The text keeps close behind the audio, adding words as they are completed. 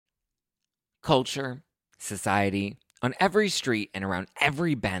Culture, society, on every street and around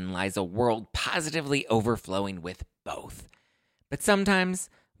every bend lies a world positively overflowing with both. But sometimes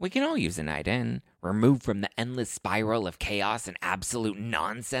we can all use a night in, removed from the endless spiral of chaos and absolute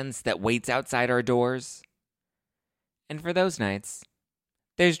nonsense that waits outside our doors. And for those nights,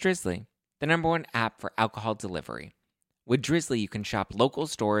 there's Drizzly, the #1 app for alcohol delivery. With Drizzly, you can shop local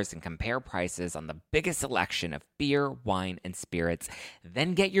stores and compare prices on the biggest selection of beer, wine, and spirits,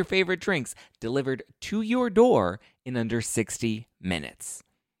 then get your favorite drinks delivered to your door in under 60 minutes.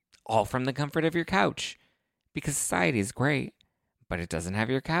 All from the comfort of your couch. Because society is great, but it doesn't have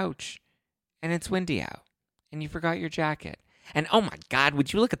your couch. And it's windy out, and you forgot your jacket. And oh my God,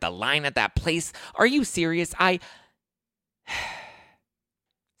 would you look at the line at that place? Are you serious?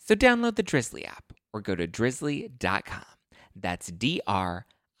 So download the Drizzly app or go to drizzly.com. That's DRIZLY.com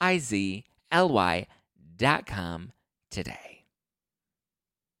today.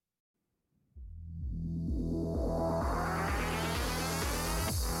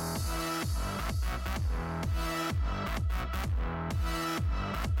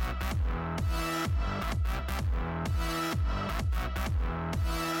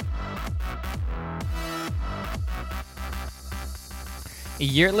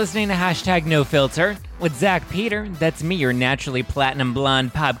 You're listening to #NoFilter with Zach Peter. That's me, your naturally platinum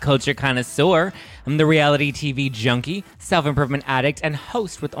blonde pop culture connoisseur. I'm the reality TV junkie, self-improvement addict, and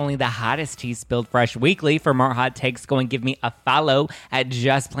host with only the hottest tea spilled fresh weekly. For more hot takes, go and give me a follow at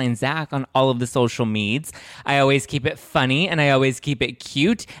Just Plain Zach on all of the social meds. I always keep it funny, and I always keep it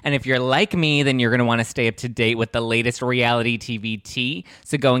cute. And if you're like me, then you're going to want to stay up to date with the latest reality TV tea.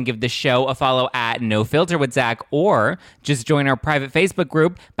 So go and give the show a follow at No Filter with Zach, or just join our private Facebook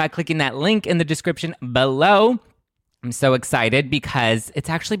group by clicking that link in the description below. I'm so excited because it's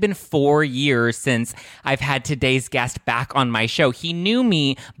actually been 4 years since I've had today's guest back on my show. He knew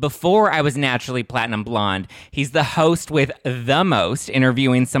me before I was naturally platinum blonde. He's the host with The Most,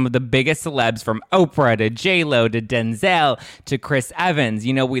 interviewing some of the biggest celebs from Oprah to J-Lo to Denzel to Chris Evans.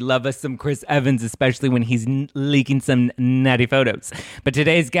 You know, we love us some Chris Evans, especially when he's leaking some nutty photos. But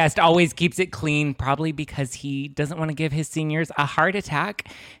today's guest always keeps it clean, probably because he doesn't want to give his seniors a heart attack.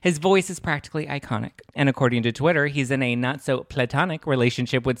 His voice is practically iconic. And according to Twitter, he's in a not-so-platonic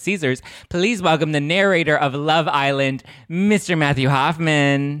relationship with Caesars. Please welcome the narrator of Love Island, Mr. Matthew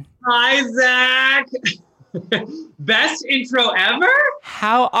Hoffman. Hi, Zach. Best intro ever?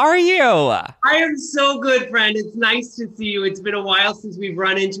 How are you? I am so good, friend. It's nice to see you. It's been a while since we've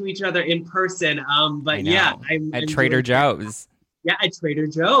run into each other in person. But yeah, I'm at Trader Joe's. Yeah, at Trader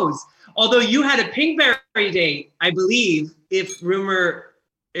Joe's. Although you had a Pinkberry date, I believe, if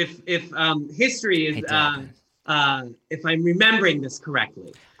history is if I'm remembering this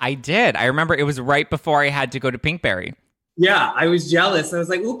correctly. I did. I remember it was right before I had to go to Pinkberry. Yeah, I was jealous. I was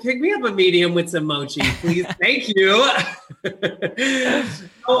like, "Ooh, pick me up a medium with some mochi, please." Thank you.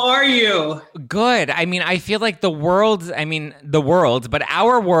 How are you? Good. I mean, I feel like but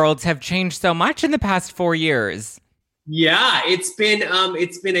our worlds have changed so much in the past 4 years. Yeah, it's been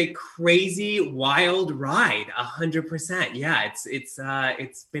a crazy, wild ride. 100%. Yeah,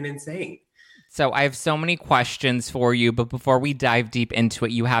 it's been insane. So I have so many questions for you, but before we dive deep into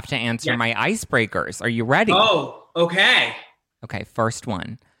it, you have to answer my icebreakers. Are you ready? Oh, okay. Okay, first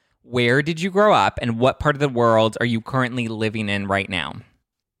one. Where did you grow up, and what part of the world are you currently living in right now?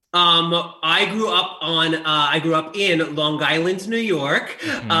 I grew up in Long Island, New York,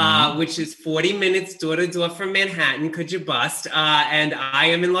 which is 40 minutes door to door from Manhattan. Could you bust? And I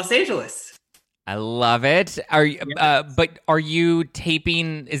am in Los Angeles. I love it. But are you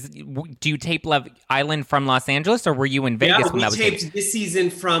taping? Do you tape Love Island from Los Angeles, or were you in Vegas when that was taped? We taped this season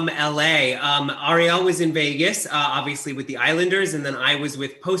from LA. Ariel was in Vegas, obviously with the Islanders, and then I was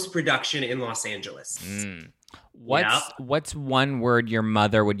with post production in Los Angeles. What's one word your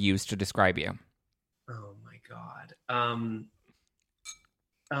mother would use to describe you? Oh my God.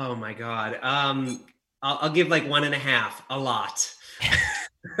 I'll give like 1.5. A lot.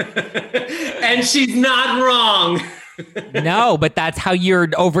 And she's not wrong. No, but that's how you're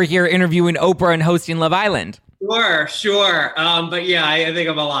over here interviewing Oprah and hosting Love Island. Sure. But yeah, I think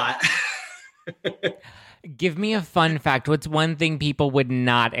of a lot. Give me a fun fact. What's one thing people would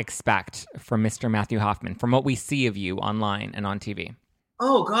not expect from Mr. Matthew Hoffman, from what we see of you online and on TV?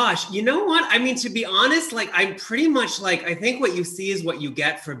 Oh gosh, you know what? I mean, to be honest, like I'm pretty much like, I think what you see is what you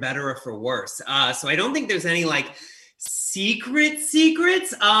get, for better or for worse. So I don't think there's any like secrets.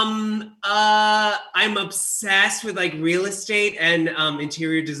 I'm obsessed with like real estate and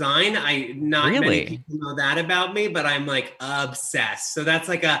interior design. Not many people know that about me, but I'm like obsessed. So that's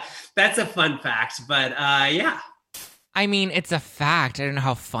a fun fact. But yeah. I mean, it's a fact. I don't know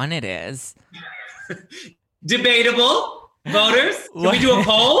how fun it is. Debatable. Voters, can we do a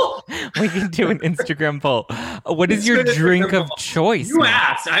poll? We can do an Instagram poll. What is your drink of choice? You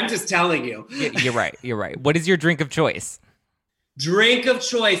asked. I'm just telling you. You're right. You're right. What is your drink of choice? Drink of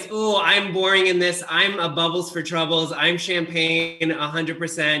choice. Ooh, I'm boring in this. I'm a Bubbles for Troubles. I'm champagne,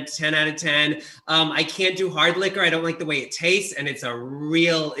 100%, 10 out of 10. I can't do hard liquor. I don't like the way it tastes, and it's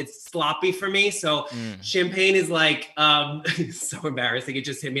sloppy for me. So champagne is like so embarrassing. It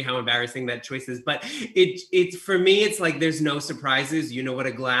just hit me how embarrassing that choice is. But it's for me, it's like there's no surprises. You know what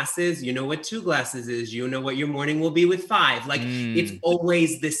a glass is. You know what 2 glasses is. You know what your morning will be with 5. Like it's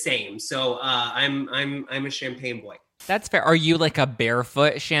always the same. So I'm a champagne boy. That's fair. Are you like a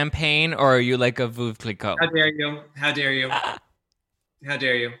barefoot champagne or are you like a Veuve Clicquot? How dare you? How dare you? How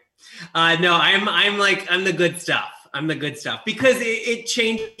dare you? No, I'm the good stuff. I'm the good stuff because it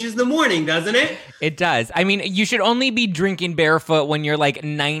changes the morning, doesn't it? It does. I mean, you should only be drinking barefoot when you're like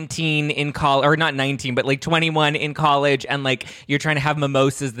 19 in college, or not 19, but like 21 in college, and like you're trying to have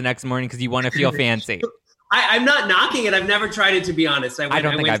mimosas the next morning because you want to feel fancy. I'm not knocking it. I've never tried it, to be honest. I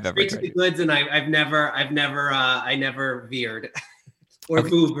don't think I've ever tried to the goods, and I never veered or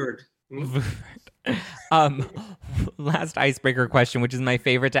Hoovered. Last icebreaker question, which is my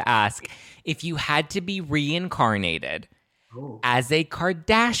favorite to ask: if you had to be reincarnated as a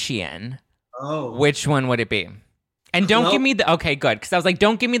Kardashian, which one would it be? And don't give me okay, good. Because I was like,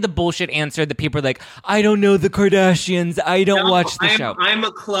 don't give me the bullshit answer that people are like, I don't know the Kardashians. I don't watch the show. I'm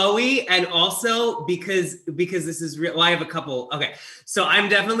a Khloe. And also because this is real. Well, I have a couple. Okay. So I'm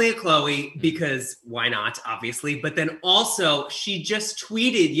definitely a Khloe because why not, obviously. But then also she just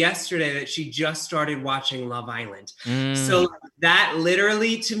tweeted yesterday that she just started watching Love Island. So that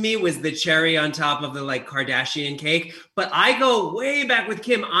literally to me was the cherry on top of the like Kardashian cake. But I go way back with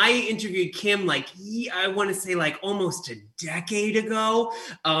Kim. I interviewed Kim I want to say like almost a decade ago.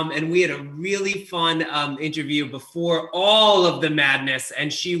 And we had a really fun interview before all of the madness.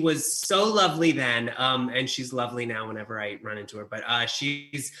 And she was so lovely then. And she's lovely now whenever I run into her. But I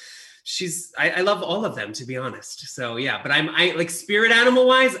love all of them, to be honest. So yeah, but I like spirit animal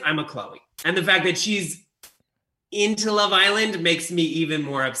wise, I'm a Khloe. And the fact that she's into Love Island makes me even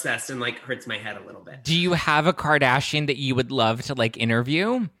more obsessed and like hurts my head a little bit. Do you have a Kardashian that you would love to like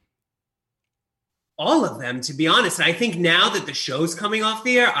interview? All of them, to be honest. I think now that the show's coming off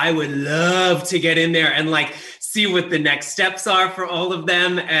the air, I would love to get in there and like see what the next steps are for all of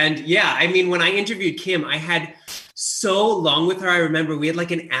them. And yeah, I mean, when I interviewed Kim, I had so long with her. I remember we had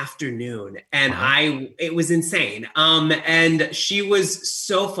like an afternoon and it was insane. And she was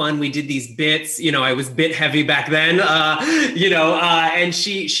so fun. We did these bits, I was bit heavy back then, and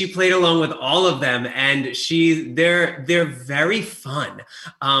she played along with all of them and they're very fun.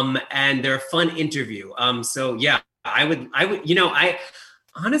 And they're a fun interview. So yeah, I would,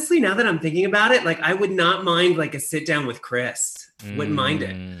 honestly, now that I'm thinking about it, like I would not mind like a sit down with Chris. Wouldn't mind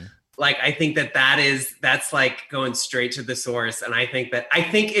it. Like, I think that's like going straight to the source. And I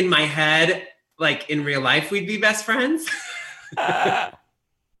think in my head, like in real life, we'd be best friends.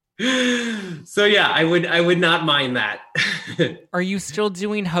 So yeah, I would not mind that. Are you still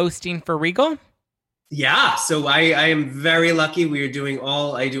doing hosting for Regal? Yeah, so I am very lucky.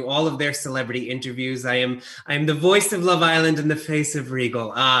 I do all of their celebrity interviews. I am the voice of Love Island and the face of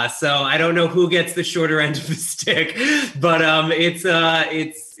Regal. So I don't know who gets the shorter end of the stick, but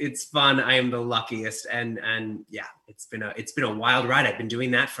it's fun. I am the luckiest, and yeah, it's been a wild ride. I've been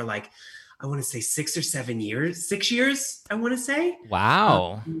doing that for like I want to say 6 or 7 years. 6 years, I want to say.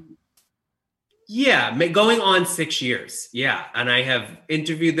 Wow. Yeah, going on 6 years. Yeah, and I have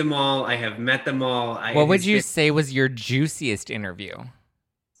interviewed them all. I have met them all. What would you say was your juiciest interview?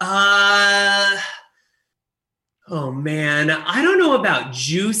 Oh man, I don't know about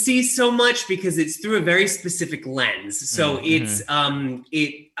juicy so much because it's through a very specific lens. So it's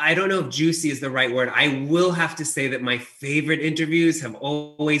I don't know if juicy is the right word. I will have to say that my favorite interviews have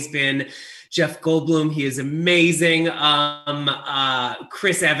always been Jeff Goldblum. He is amazing.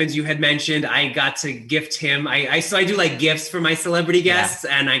 Chris Evans, you had mentioned, I got to gift him. I do like gifts for my celebrity guests,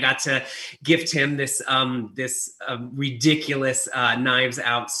 and I got to gift him this ridiculous Knives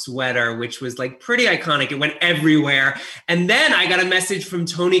Out sweater, which was like pretty iconic. It went everywhere. And then I got a message from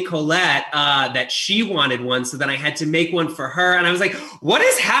Toni Collette that she wanted one. So then I had to make one for her. And I was like, what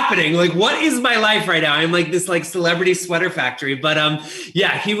is happening? Like, what is my life right now? I'm like this like celebrity sweater factory. But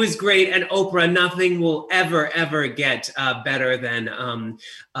yeah, he was great. And Oprah, nothing will ever get better than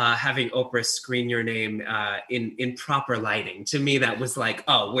having Oprah screen your name in proper lighting. To me, that was like,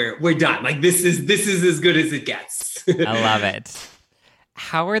 oh, we're done. Like this is as good as it gets. I love it.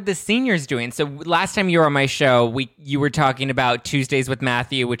 How are the seniors doing? So last time you were on my show, you were talking about Tuesdays with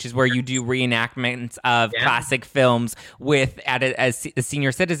Matthew, which is where you do reenactments of classic films at a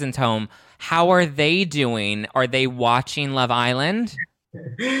senior citizens home. How are they doing? Are they watching Love Island?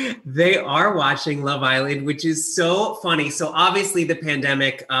 They are watching Love Island, which is so funny. So obviously the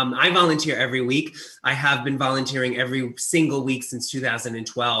pandemic, I volunteer every week. I have been volunteering every single week since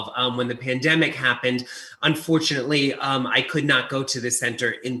 2012. When the pandemic happened, unfortunately, I could not go to the center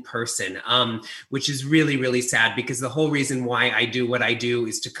in person, which is really, really sad because the whole reason why I do what I do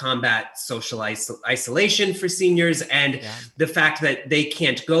is to combat social isolation for seniors and the fact that they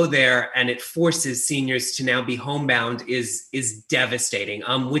can't go there and it forces seniors to now be homebound is devastating.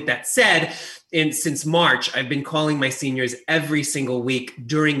 With that said, since March, I've been calling my seniors every single week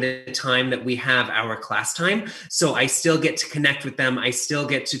during the time that we have our class time. So I still get to connect with them. I still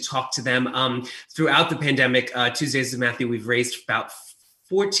get to talk to them. Throughout the pandemic, Tuesdays with Matthew, we've raised about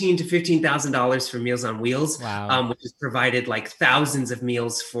 $14,000 to $15,000 for Meals on Wheels, which has provided like thousands of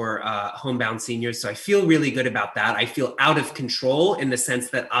meals for homebound seniors. So I feel really good about that. I feel out of control in the sense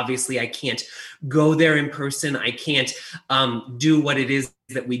that obviously I can't go there in person. I can't do what it is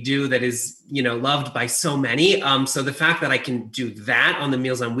that we do that is, loved by so many. So the fact that I can do that on the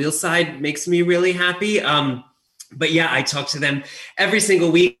Meals on Wheels side makes me really happy. But yeah, I talk to them every single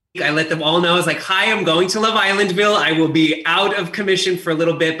week. I let them all know. I was like, hi, I'm going to Love Islandville. I will be out of commission for a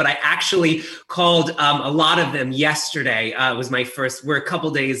little bit, but I actually called a lot of them yesterday. It was my first, we're a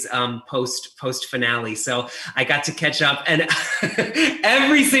couple days post finale. So I got to catch up and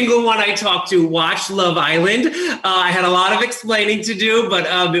every single one I talked to watched Love Island. I had a lot of explaining to do,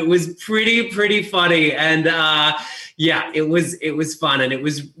 but it was pretty funny. And yeah, it was fun. And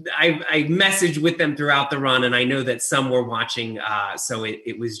I messaged with them throughout the run and I know that some were watching. So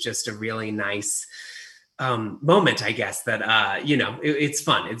it was just a really nice moment, I guess, that, it's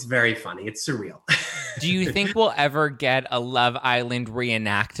fun. It's very funny. It's surreal. Do you think we'll ever get a Love Island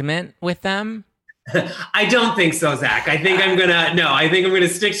reenactment with them? I don't think so, Zach. I think I'm gonna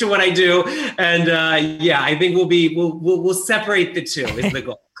stick to what I do. And I think we'll separate the two is the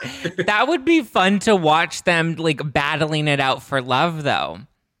goal. That would be fun to watch them like battling it out for love though.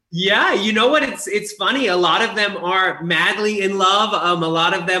 Yeah, you know what? It's funny. A lot of them are madly in love. A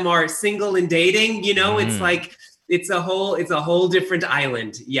lot of them are single and dating. It's like it's a whole different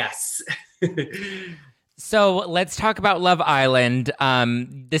island. Yes. So let's talk about Love Island.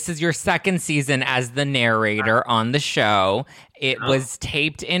 This is your second season as the narrator on the show. It was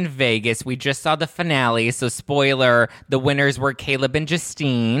taped in Vegas. We just saw the finale. So spoiler, the winners were Celeb and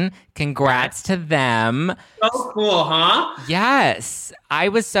Justine. Congrats to them. So cool, huh? Yes. I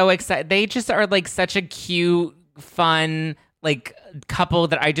was so excited. They just are like such a cute, fun, like couple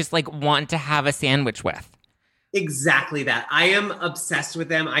that I just like want to have a sandwich with. Exactly that. I am obsessed with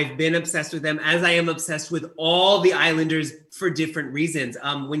them. I've been obsessed with them as I am obsessed with all the Islanders for different reasons.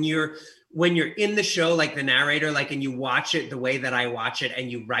 When you're in the show, like the narrator, and you watch it the way that I watch it and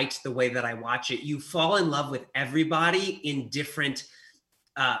you write the way that I watch it, you fall in love with everybody in different,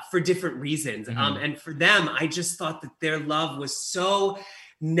 for different reasons. And for them, I just thought that their love was so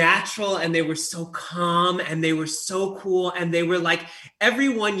natural and they were so calm and they were so cool and they were like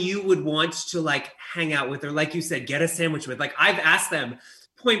everyone you would want to like hang out with or like you said, get a sandwich with. Like I've asked them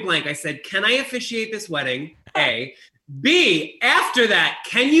point blank, I said, can I officiate this wedding? A. B, after that,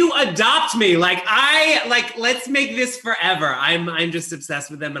 can you adopt me? Let's make this forever. I'm just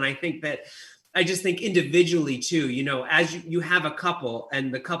obsessed with them. And I just think individually too, as you have a couple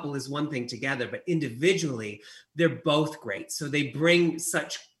and the couple is one thing together, but individually, they're both great. So they bring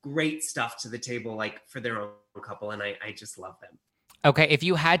such great stuff to the table, like for their own couple. And I just love them. Okay, if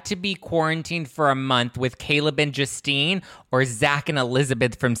you had to be quarantined for a month with Celeb and Justine or Zach and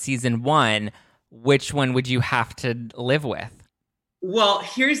Elizabeth from season 1, which one would you have to live with? Well,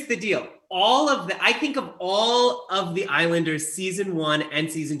 here's the deal. I think of all of the Islanders season 1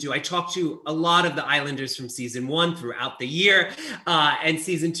 and season 2. I talked to a lot of the Islanders from season 1 throughout the year. And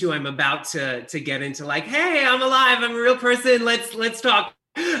season 2, I'm about to get into like, hey, I'm alive. I'm a real person. Let's talk.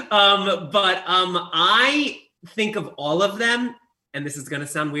 But I think of all of them, and this is going to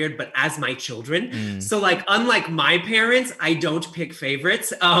sound weird, but as my children. So like, unlike my parents, I don't pick favorites.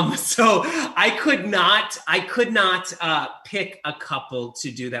 So I could not pick a couple to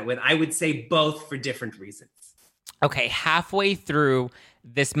do that with. I would say both for different reasons. Okay. Halfway through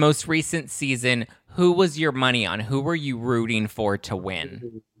this most recent season, who was your money on? Who were you rooting for to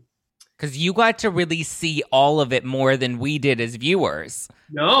win? Because you got to really see all of it more than we did as viewers.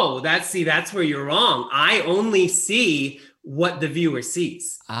 No, that's where you're wrong. I only see what the viewer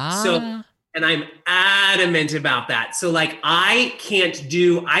sees. So And I'm adamant about that. So like, I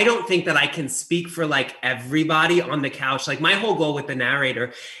don't think that I can speak for like everybody on the couch. Like my whole goal with the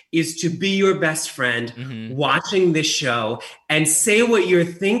narrator is to be your best friend watching this show and say what you're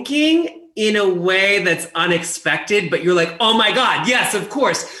thinking in a way that's unexpected, but you're like, oh my God, yes, of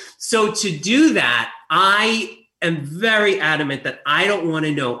course. So to do that, I am very adamant that I don't want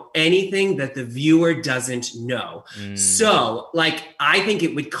to know anything that the viewer doesn't know. So like, I think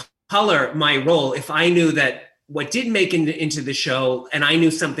it would color my role if I knew that what did make into the show and I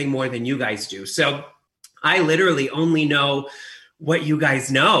knew something more than you guys do. So I literally only know what you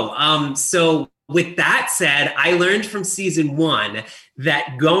guys know. So with that said, I learned from season 1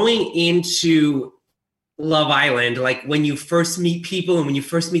 that going into Love Island, like when you first meet people and when you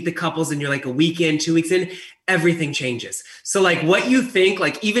first meet the couples and you're like a week in, 2 weeks in, everything changes. So like what you think,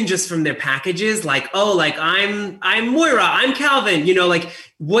 like even just from their packages, like, oh, like I'm Moira, I'm Calvin, you know, like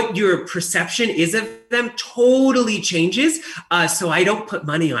what your perception is of them totally changes. So I don't put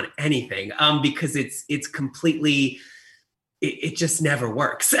money on anything because it's completely, it just never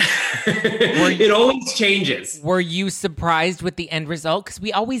works. It always changes. Were you surprised with the end result? Because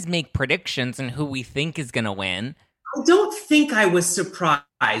we always make predictions on who we think is going to win. I don't think I was surprised.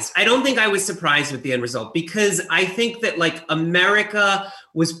 I don't think I was surprised with the end result because I think that like America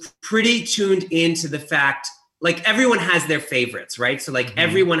was pretty tuned into the fact like everyone has their favorites, right? So like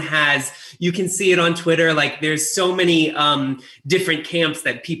everyone has, you can see it on Twitter, like there's so many different camps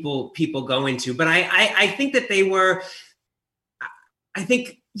that people go into. But I think that they were, I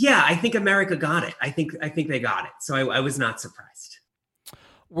think America got it. I think they got it. So I was not surprised.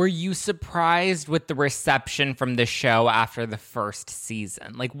 Were you surprised with the reception from the show after the first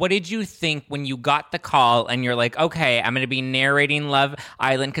season? Like, what did you think when you got the call and you're like, okay, I'm going to be narrating Love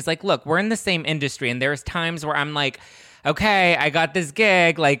Island? Because, like, look, we're in the same industry, and there's times where I'm like, okay, I got this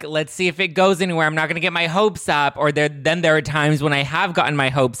gig. Like, let's see if it goes anywhere. I'm not going to get my hopes up. Or then there are times when I have gotten my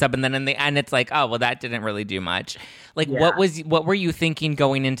hopes up, and then in the end, it's like, oh, well, that didn't really do much. Like, what were you thinking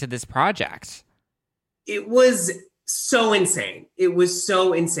going into this project? It was so insane. It was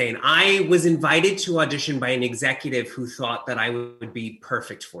so insane. I was invited to audition by an executive who thought that I would be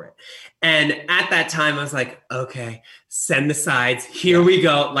perfect for it. And at that time, I was like, okay, send the sides. Here we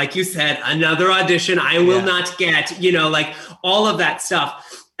go. Like you said, another audition I will not get, you know, like all of that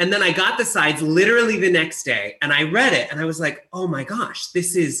stuff. And then I got the sides literally the next day and I read it and I was like, oh my gosh,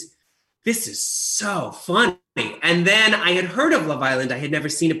 this is so funny. And then I had heard of Love Island. I had never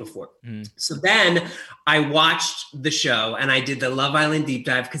seen it before. So then I watched the show and I did the Love Island deep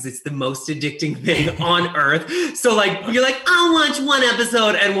dive because it's the most addicting thing on earth. So like, you're like, I'll watch one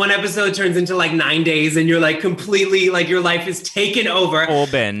episode and one episode turns into like 9 days and you're like completely like your life is taken over. Full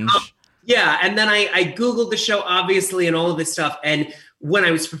binge. Yeah. And then I Googled the show obviously and all of this stuff. And when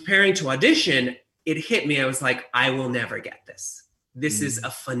I was preparing to audition, it hit me. I was like, I will never get this. This is a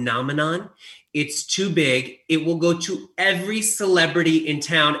phenomenon. It's too big. It will go to every celebrity in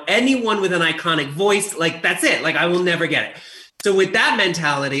town, anyone with an iconic voice. Like, that's it. Like, I will never get it. So with that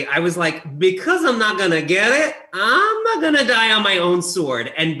mentality, I was like, because I'm not going to get it, I'm not going to die on my own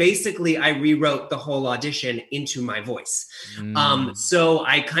sword. And basically, I rewrote the whole audition into my voice. So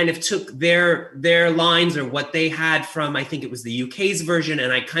I kind of took their lines or what they had from, I think it was the UK's version,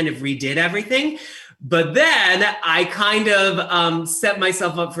 and I kind of redid everything. But then I kind of set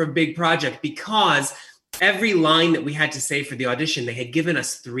myself up for a big project because every line that we had to say for the audition, they had given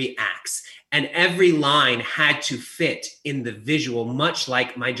us 3 acts. And every line had to fit in the visual, much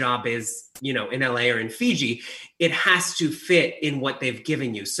like my job is, you know, in LA or in Fiji. It has to fit in what they've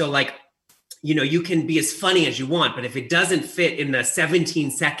given you. So like, you know, you can be as funny as you want, but if it doesn't fit in the 17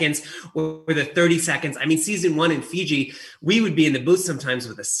 seconds or the 30 seconds, I mean, season 1 in Fiji, we would be in the booth sometimes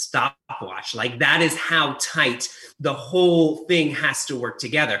with a stopwatch. Like that is how tight the whole thing has to work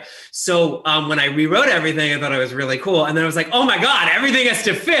together. So when I rewrote everything, I thought it was really cool. And then I was like, oh my God, everything has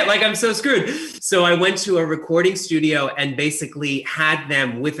to fit. Like I'm so screwed. So I went to a recording studio and basically had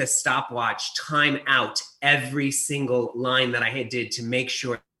them with a stopwatch time out every single line that I did to make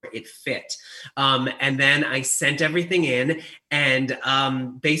sure it fit. And then I sent everything in and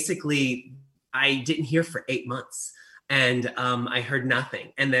basically I didn't hear for 8 months. And I heard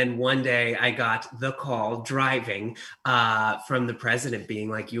nothing. And then one day I got the call driving from the president being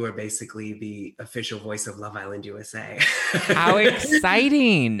like, you are basically the official voice of Love Island USA. How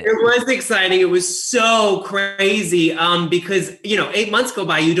exciting. It was exciting. It was so crazy because, you know, 8 months go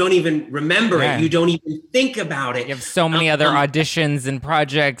by, you don't even remember it. You don't even think about it. You have so many other auditions and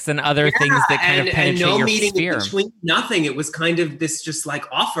projects and other things that kind of penetrate no your meeting sphere. In between, nothing. It was kind of this just like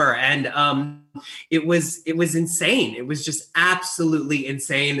offer. And it was insane. It was just absolutely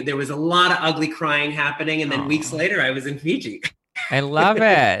insane. There was a lot of ugly crying happening. And then weeks later, I was in Fiji. I love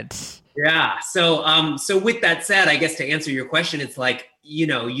it. Yeah. So with that said, I guess to answer your question, it's like,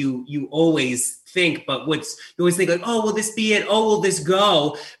 you always think, but you always think like, oh, will this be it? Oh, will this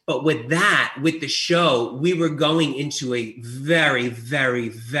go? But with the show, we were going into a very, very,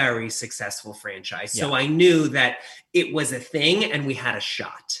 very successful franchise. Yeah. So I knew that it was a thing and we had a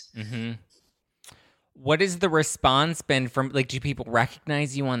shot. Mm-hmm. What has the response been from, like, do people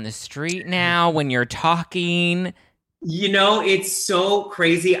recognize you on the street now when you're talking? It's so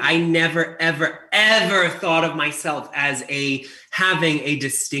crazy. I never, ever, ever thought of myself as having a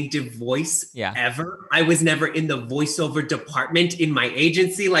distinctive voice ever. I was never in the voiceover department in my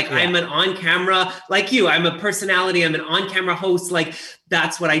agency. Like I'm an on-camera, like you, I'm a personality. I'm an on-camera host. Like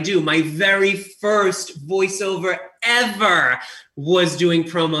that's what I do. My very first voiceover ever was doing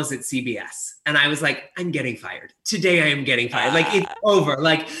promos at CBS. And I was like, I'm getting fired. Today I am getting fired. Like it's over.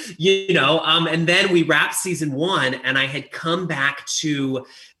 Like, and then we wrapped season 1 and I had come back to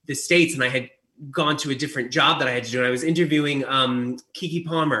the States and I had gone to a different job that I had to do. And I was interviewing Keke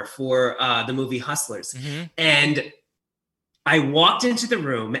Palmer for the movie Hustlers. Mm-hmm. And I walked into the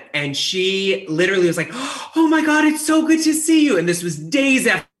room and she literally was like, oh my God, it's so good to see you. And this was days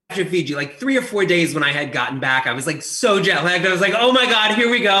after Fiji, like 3 or 4 days when I had gotten back. I was like so jet lagged. I was like, oh my God, here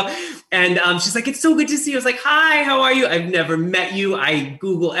we go. And she's like, it's so good to see you. I was like, hi, how are you? I've never met you. I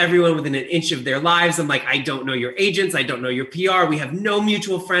Google everyone within an inch of their lives. I'm like, I don't know your agents. I don't know your PR. We have no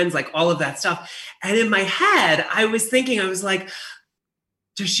mutual friends, like all of that stuff. And in my head, I was thinking, I was like,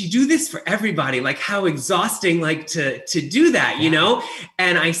 does she do this for everybody? Like how exhausting, like to do that,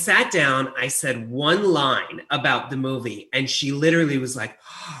 And I sat down, I said one line about the movie and she literally was like,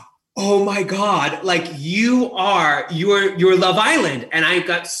 oh my God, like you're Love Island. And I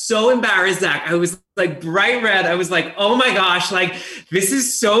got so embarrassed, Zach. I was like bright red. I was like, oh my gosh, like this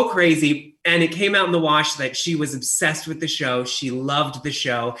is so crazy. And it came out in the wash that she was obsessed with the show. She loved the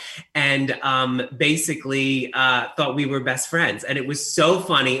show and basically thought we were best friends. And it was so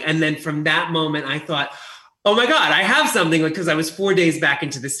funny. And then from that moment, I thought, oh my God, I have something, because I was 4 days back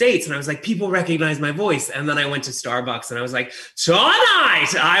into the States and I was like, people recognize my voice. And then I went to Starbucks and I was like,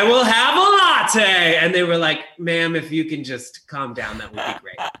 tonight I will have a latte. And they were like, ma'am, if you can just calm down, that would be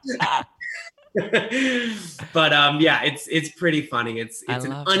great. But it's pretty funny. It's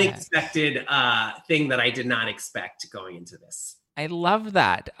an unexpected thing that I did not expect going into this. I love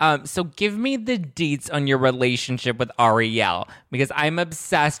that. So give me the deets on your relationship with Ariel, because I'm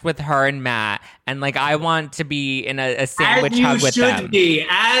obsessed with her and Matt, and like I want to be in a sandwich hug with them.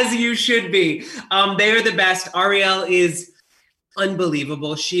 As you should be. They are the best. Ariel is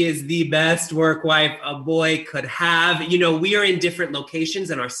unbelievable. She is the best work wife a boy could have. We are in different locations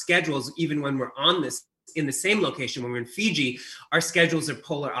and our schedules, even when we're in the same location, when we're in Fiji, our schedules are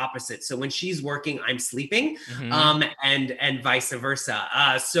polar opposite. So when she's working, I'm sleeping, and vice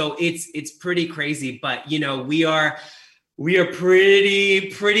versa. So it's pretty crazy, but we are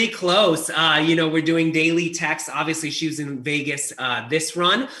pretty close. We're doing daily texts. Obviously she was in Vegas this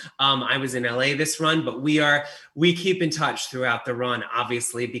run. I was in LA this run, but we keep in touch throughout the run,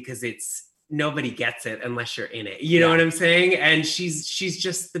 obviously, because nobody gets it unless you're in it. You know what I'm saying? And she's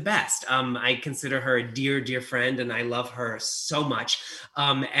just the best. I consider her a dear, dear friend, and I love her so much.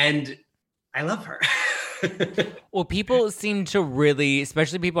 And I love her. Well, people seem to really,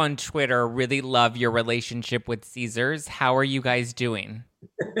 especially people on Twitter, really love your relationship with Caesars. How are you guys doing?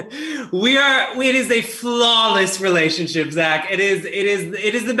 It is a flawless relationship, Zach. It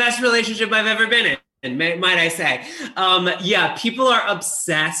is the best relationship I've ever been in, might I say. People are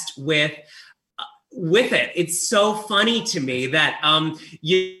obsessed with it. It's so funny to me that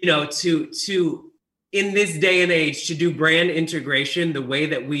to in this day and age to do brand integration the way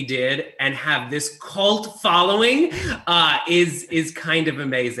that we did and have this cult following is kind of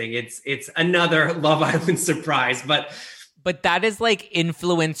amazing. It's another Love Island surprise, But that is like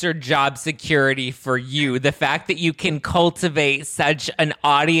influencer job security for you. The fact that you can cultivate such an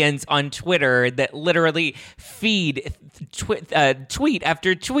audience on Twitter that literally feed tweet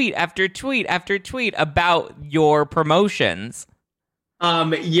after tweet after tweet after tweet about your promotions.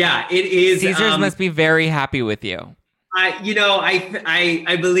 It is. Caesars must be very happy with you.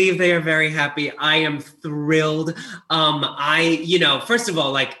 I believe they are very happy. I am thrilled. First of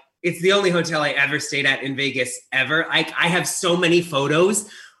all, like, it's the only hotel I ever stayed at in Vegas ever. I have so many photos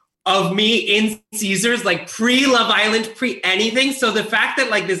of me in Caesars, like pre-Love Island, pre-anything. So the fact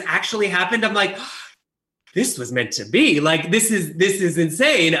that like this actually happened, I'm like, this was meant to be. Like, this is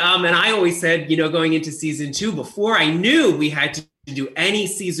insane. And I always said, going into season 2, before I knew we had to do any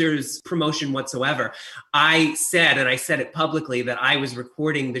Caesars promotion whatsoever. I said, and I said it publicly, that I was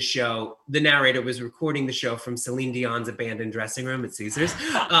recording the show. The narrator was recording the show from Celine Dion's abandoned dressing room at Caesars.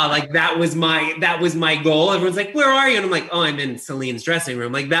 Like that was my goal. Everyone's like, "Where are you?" And I'm like, "Oh, I'm in Celine's dressing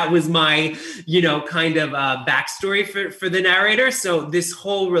room." Like that was my, kind of backstory for the narrator. So this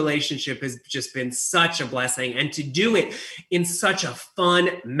whole relationship has just been such a blessing, and to do it in such a fun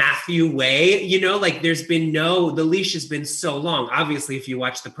Matthew way, like there's been the leash has been so long. Obviously, if you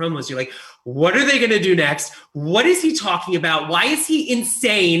watch the promos, you're like, what are they going to do next? What is he talking about? Why is he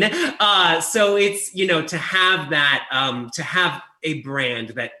insane? So it's, to have that, to have a brand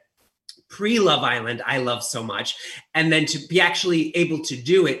that pre-Love Island I love so much, and then to be actually able to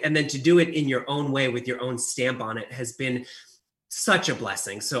do it, and then to do it in your own way with your own stamp on it has been such a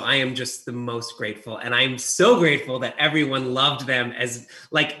blessing. So I am just the most grateful. And I'm so grateful that everyone loved them, as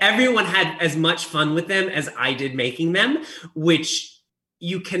like everyone had as much fun with them as I did making them, which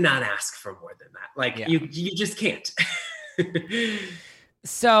you cannot ask for more than that. Like you just can't.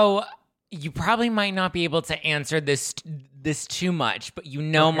 So you probably might not be able to answer this too much, but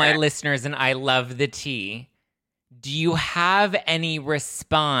my listeners and I love the tea. Do you have any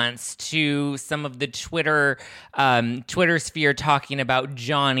response to some of the Twitter sphere talking about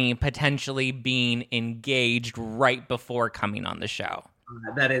Johnny potentially being engaged right before coming on the show?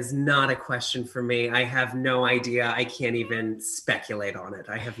 That is not a question for me. I have no idea. I can't even speculate on it.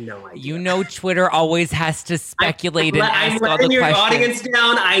 I have no idea. Twitter always has to speculate and ask all the questions. I'm letting your audience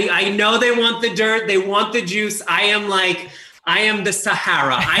down. I know they want the dirt. They want the juice. I am the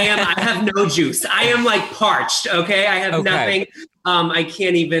Sahara. I have no juice. I am like parched. Okay. I have nothing. I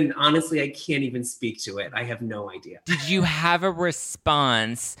can't even speak to it. I have no idea. Did you have a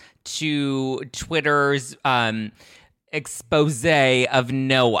response to Twitter's, expose of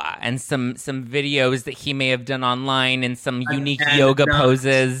Noah and some videos that he may have done online and some unique yoga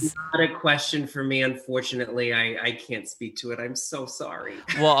poses? Not a question for me, unfortunately. I can't speak to it. I'm so sorry.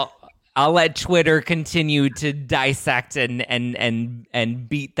 Well, I'll let Twitter continue to dissect and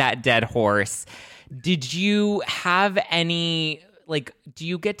beat that dead horse. Did you have any, do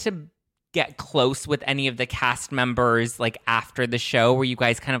you get close with any of the cast members after the show, where you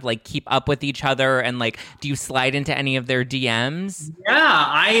guys kind of keep up with each other, and do you slide into any of their DMs? Yeah,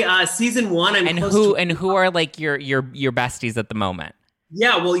 I season 1 who are your besties at the moment?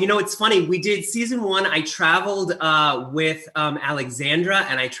 Yeah, well, it's funny. We did season 1. I traveled with Alexandra,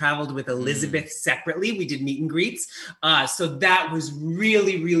 and I traveled with Elizabeth separately. We did meet and greets. So that was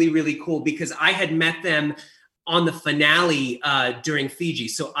really, really, really cool, because I had met them on the finale during Fiji.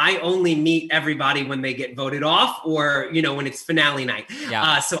 So I only meet everybody when they get voted off, or, when it's finale night.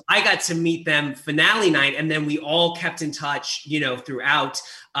 Yeah. So I got to meet them finale night, and then we all kept in touch, throughout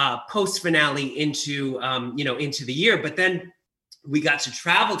post finale into the year. But then we got to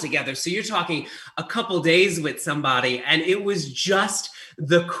travel together. So you're talking a couple days with somebody, and it was just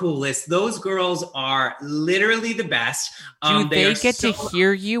the coolest. Those girls are literally the best. Do they get to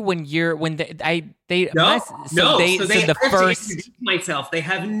hear you when they introduce myself. They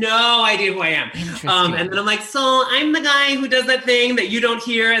have no idea who I am. And then I'm like, so I'm the guy who does that thing that you don't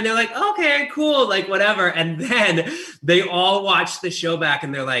hear. And they're like, okay, cool, whatever. And then they all watch the show back,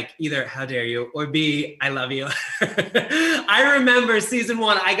 and they're like, either how dare you, or B, I love you. I remember season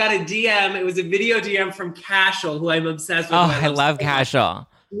 1, I got a DM. It was a video DM from Cashel, who I'm obsessed with. Oh, I love Cashel.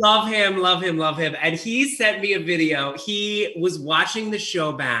 Love him. And he sent me a video. He was watching the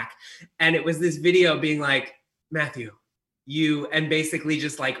show back, and it was this video being like, Matthew, and basically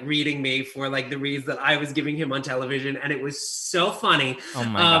just reading me for the reads that I was giving him on television. And it was so funny. Oh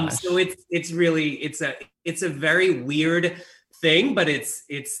my gosh. So it's really, it's a very weird thing, but it's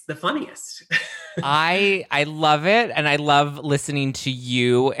the funniest. I love it, and I love listening to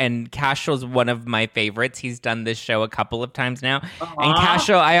you. And Cashel's one of my favorites. He's done this show a couple of times now. And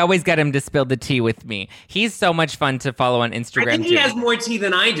Cashel, I always get him to spill the tea with me. He's so much fun to follow on Instagram. I think he has more tea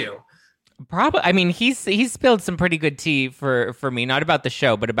than I do. Probably. I mean, he's spilled some pretty good tea for me, not about the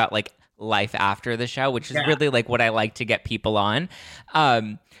show, but about life after the show, which is really what I like to get people on.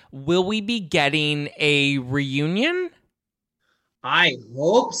 Will we be getting a reunion? I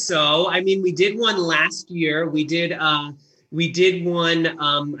hope so. I mean, we did one last year. We did one,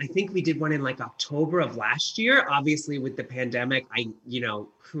 I think we did one in October of last year. Obviously with the pandemic,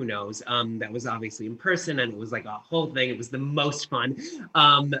 who knows? That was obviously in person, and it was a whole thing. It was the most fun.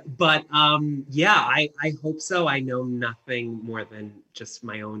 But I hope so. I know nothing more than just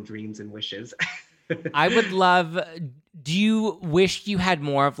my own dreams and wishes. I would love. Do you wish you had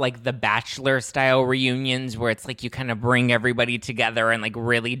more of like the Bachelor style reunions where it's like you kind of bring everybody together and like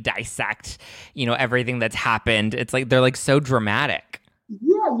really dissect, everything that's happened? It's like they're like so dramatic.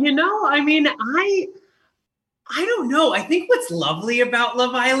 Yeah, I mean, I don't know. I think what's lovely about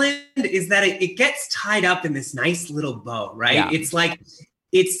Love Island is that it gets tied up in this nice little bow, right? Yeah. It's like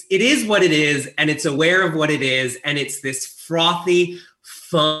it is what it is, and it's aware of what it is, and it's this frothy,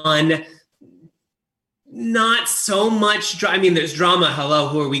 fun, not so much. I mean, there's drama. Hello,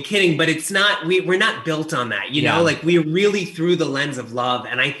 who are we kidding? But it's not. We're not built on that, you know. Like we're really through the lens of love,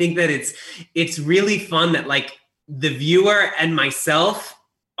 and I think that it's really fun that like the viewer and myself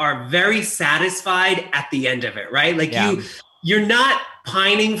are very satisfied at the end of it, right? Like you're not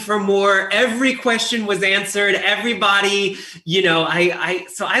pining for more. Every question was answered. Everybody,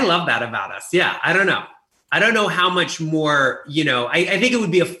 so I love that about us. Yeah, I don't know how much more, I think it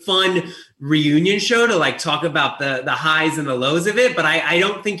would be a fun reunion show to like talk about the highs and the lows of it, but I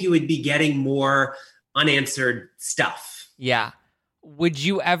don't think you would be getting more unanswered stuff. Yeah. Would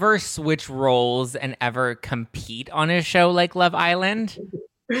you ever switch roles and ever compete on a show like Love Island?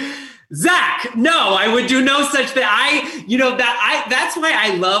 Zach, no, I would do no such thing. That's why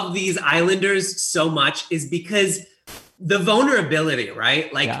I love these Islanders so much, is because the vulnerability,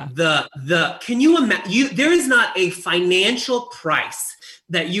 right? Like can you imagine, there is not a financial price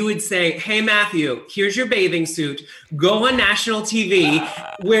that you would say, hey, Matthew, here's your bathing suit, go on national TV,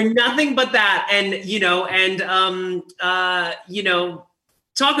 wear nothing but that. And,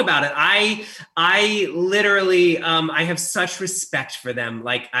 talk about it. I literally, I have such respect for them.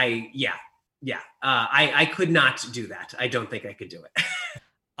 Like I could not do that. I don't think I could do it.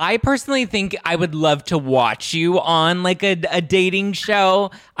 I personally think I would love to watch you on like a dating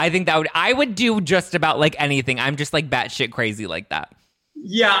show. I think I would do just about like anything. I'm just like batshit crazy like that.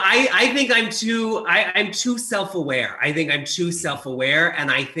 Yeah, I think I'm too self-aware. I think I'm too self-aware,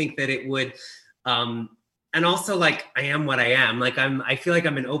 and I think that it would, and also like I am what I am. Like I feel like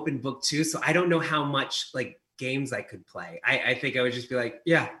I'm an open book too, so I don't know how much like games I could play. I think I would just be like,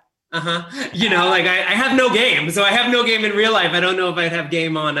 yeah, like I have no game, so I have no game in real life. I don't know if I'd have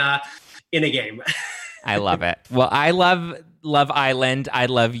game on in a game. I love it. Well, I love Love Island. I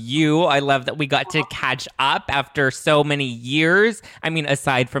love you. I love that we got to catch up after so many years. I mean,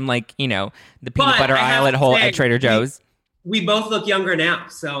 aside from like, the peanut butter island hole at Trader Joe's. We both look younger now.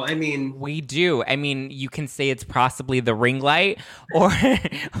 So, I mean. We do. I mean, you can say it's possibly the ring light or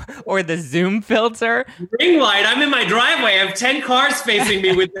the zoom filter. Ring light? I'm in my driveway. I have 10 cars facing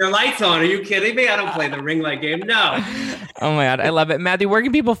me with their lights on. Are you kidding me? I don't play the ring light game. No. Oh my God. I love it. Matthew, where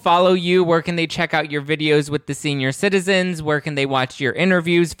can people follow you? Where can they check out your videos with the senior citizens? Where can they watch your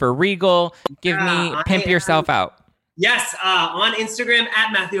interviews for Regal? Pimp yourself out. Yes, on Instagram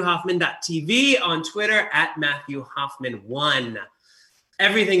at MatthewHoffman.tv, on Twitter at MatthewHoffman1.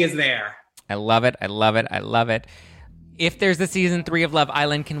 Everything is there. I love it. I love it. I love it. If there's a season 3 of Love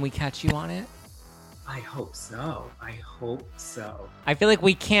Island, can we catch you on it? I hope so. I feel like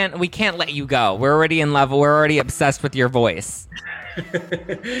we can't let you go. We're already in love. We're already obsessed with your voice.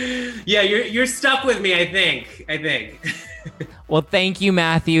 Yeah, you're stuck with me, I think. Well, thank you,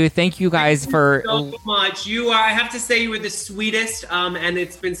 Matthew. Thank you guys for so much. I have to say, you were the sweetest, and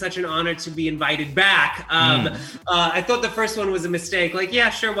it's been such an honor to be invited back. I thought the first one was a mistake. Like, yeah,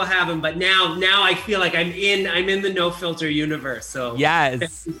 sure, we'll have him, but now I feel like I'm in the no filter universe. So yes,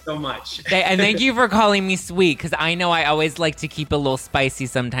 thank you so much. And thank you for calling me sweet, because I know I always like to keep a little spicy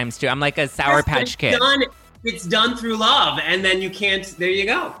sometimes too. I'm like a Sour Patch Kid. It's done through love, and then you can't. There you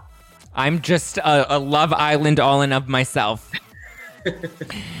go. I'm just a Love Island all in of myself.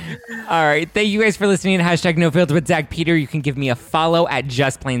 All right. Thank you guys for listening to #NoFilter with Zach Peter. You can give me a follow at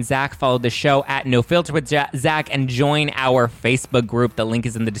Just Plain Zach. Follow the show at No Filter with Zach, and join our Facebook group. The link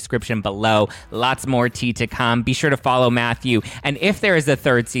is in the description below. Lots more tea to come. Be sure to follow Matthew. And if there is a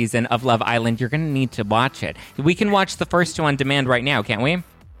 3rd season of Love Island, you're going to need to watch it. We can watch the first 2 on demand right now, can't we?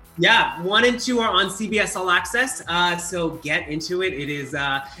 Yeah, 1 and 2 are on CBS All Access, so get into it.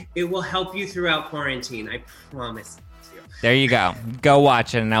 It will help you throughout quarantine, I promise you. There you go. Go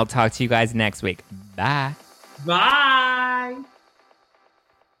watch it, and I'll talk to you guys next week. Bye. Bye.